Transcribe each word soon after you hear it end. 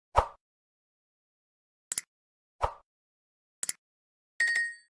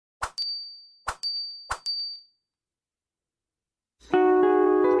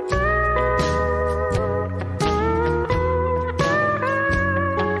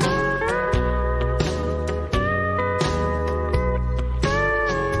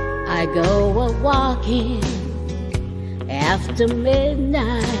go a-walking after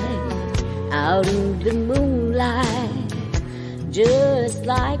midnight, out in the moonlight, just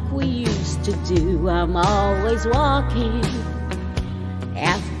like we used to do. I'm always walking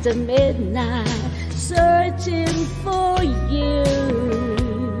after midnight, searching for you.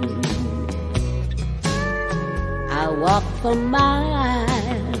 I walk for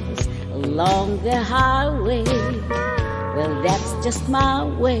miles along the highway. Well, that's just my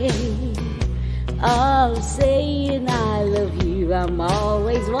way of saying I love you. I'm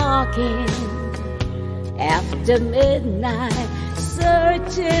always walking after midnight,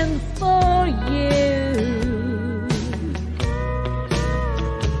 searching for you.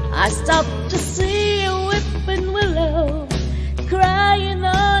 I stop to see a whipping willow crying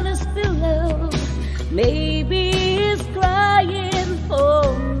on his pillow. Maybe he's crying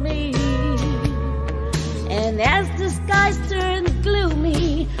for me. And as the skies turn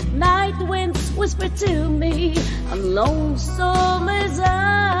gloomy, night winds whisper to me, I'm lonesome as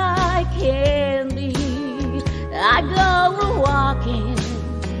I can be. I go a-walking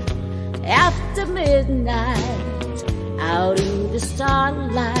after midnight, out in the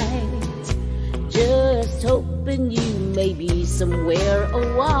starlight, just hoping you may be somewhere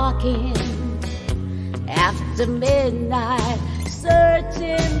a-walking after midnight,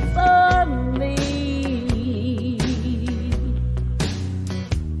 searching for me.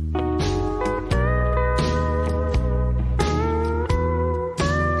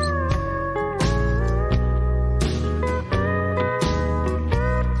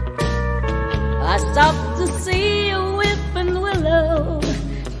 I stopped to see a whipping willow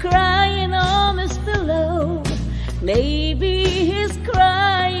crying on his pillow. Maybe he's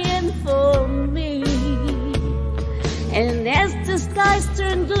crying for me. And as the skies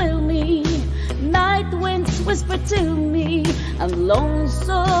turn gloomy, night winds whisper to me, I'm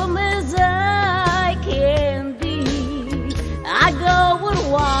lonesome as I can be. I go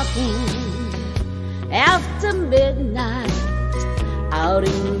a-walking after midnight, out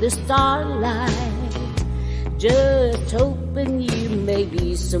in the starlight, just hoping you may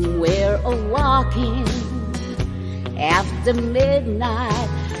be somewhere a-walking after midnight,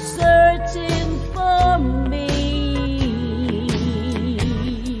 searching for me.